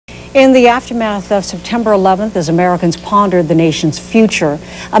In the aftermath of September 11th, as Americans pondered the nation's future,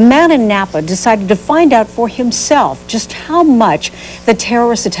 a man in Napa decided to find out for himself just how much the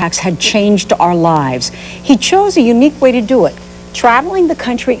terrorist attacks had changed our lives. He chose a unique way to do it, traveling the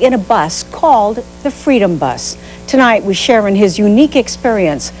country in a bus called the Freedom Bus. Tonight, we share in his unique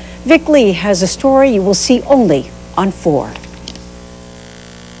experience. Vic Lee has a story you will see only on 4.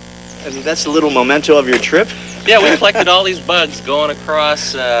 And that's a little memento of your trip? Yeah, we collected all these bugs going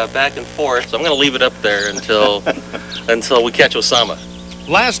across back and forth, so I'm going to leave it up there until we catch Osama.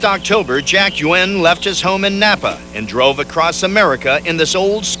 Last October, Jack Yuen left his home in Napa and drove across America in this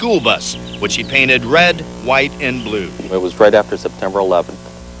old school bus, which he painted red, white, and blue. It was right after September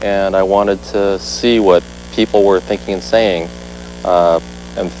 11th, and I wanted to see what people were thinking and saying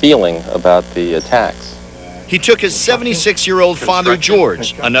and feeling about the attacks. He took his 76-year-old father,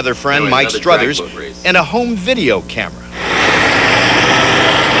 George, another friend, Mike Struthers, and a home video camera.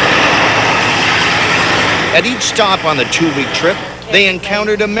 At each stop on the 2-week trip, they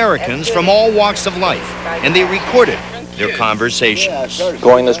encountered Americans from all walks of life, and they recorded their conversations.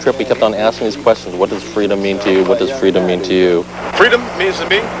 Going this trip, we kept on asking these questions. What does freedom mean to you? What does freedom mean to you? Freedom means to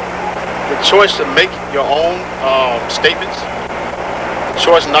me the choice to make your own statements, the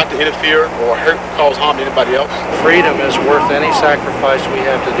choice not to interfere or hurt, cause harm to anybody else. Freedom is worth any sacrifice we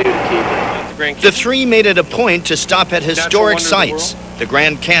have to do to keep it. The three made it a point to stop at historic sites, the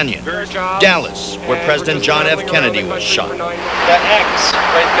Grand Canyon, Dallas, where President John F. Kennedy was shot. That X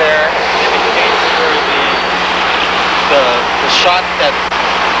right there indicates where the shot that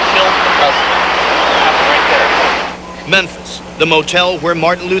killed the president happened right there. Memphis, the motel where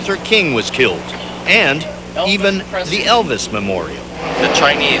Martin Luther King was killed, and even the Elvis Memorial. The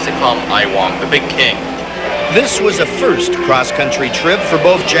Chinese, they call him Aiwang, the big king. This was a first cross-country trip for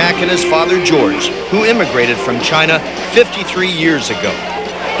both Jack and his father, George, who immigrated from China 53 years ago.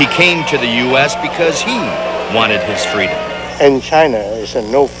 He came to the U.S. because he wanted his freedom. In China, it's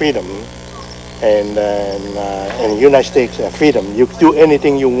no freedom, and in the United States, freedom. You do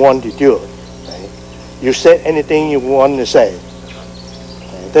anything you want to do. Right? You say anything you want to say.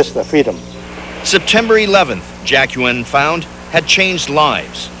 That's the freedom. September 11th, Jack Yuen found, had changed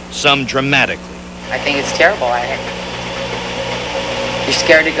lives, some dramatically. I think it's terrible. You're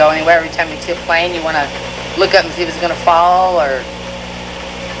scared to go anywhere. Every time you see a plane, you want to look up and see if it's going to fall, or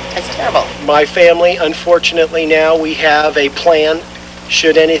it's terrible. My family, unfortunately, now we have a plan.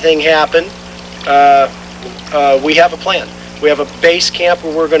 Should anything happen, we have a plan. We have a base camp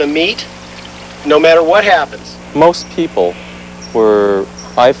where we're going to meet no matter what happens. Most people were,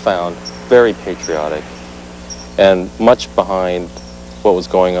 I found, very patriotic and much behind what was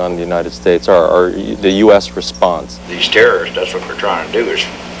going on in the United States, or the U.S. response. These terrorists, that's what they're trying to do, is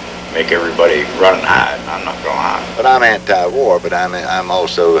make everybody run and hide. I'm not going to hide. But I'm anti-war, but I'm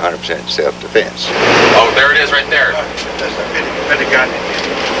also 100% self-defense. Oh, there it is right there. That's the Pentagon.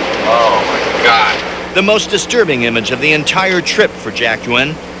 Oh, my God. The most disturbing image of the entire trip for Jack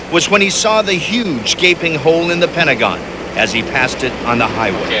Yuen was when he saw the huge gaping hole in the Pentagon as he passed it on the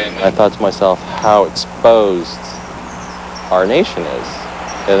highway. I thought to myself how exposed our nation is.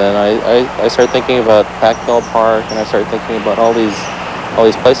 And then I started thinking about Packville Park, and I started thinking about all these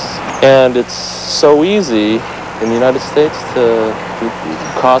places. And it's so easy in the United States to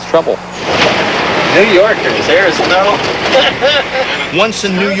cause trouble. New Yorkers, there's no. Once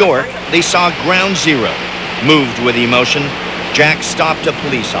in New York, they saw Ground Zero. Moved with emotion, Jack stopped a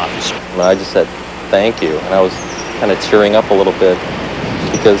police officer. I just said, thank you. And I was kind of tearing up a little bit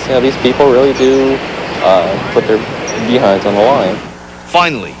because, you know, these people really do put their behinds on the line.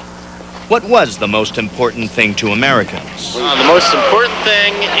 Finally, what was the most important thing to Americans? The most important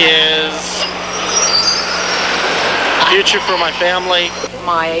thing is future for my family.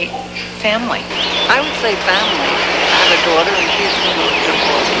 My family. I would say family. I have a daughter and she's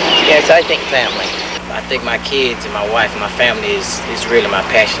divorced. Yes, I think family. I think my kids and my wife and my family is really my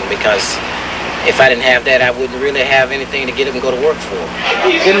passion, because if I didn't have that, I wouldn't really have anything to get up and go to work for.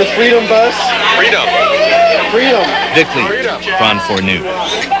 In the Freedom Bus. Freedom. Freedom. Vic Lee, KRON 4 News.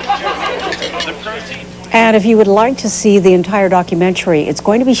 And if you would like to see the entire documentary, it's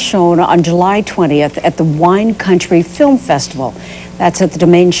going to be shown on July 20th at the Wine Country Film Festival. That's at the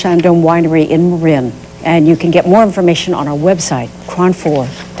Domaine Chandon Winery in Marin. And you can get more information on our website,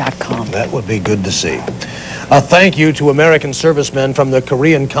 kron4.com. That would be good to see. A thank you to American servicemen from the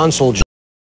Korean Consul General.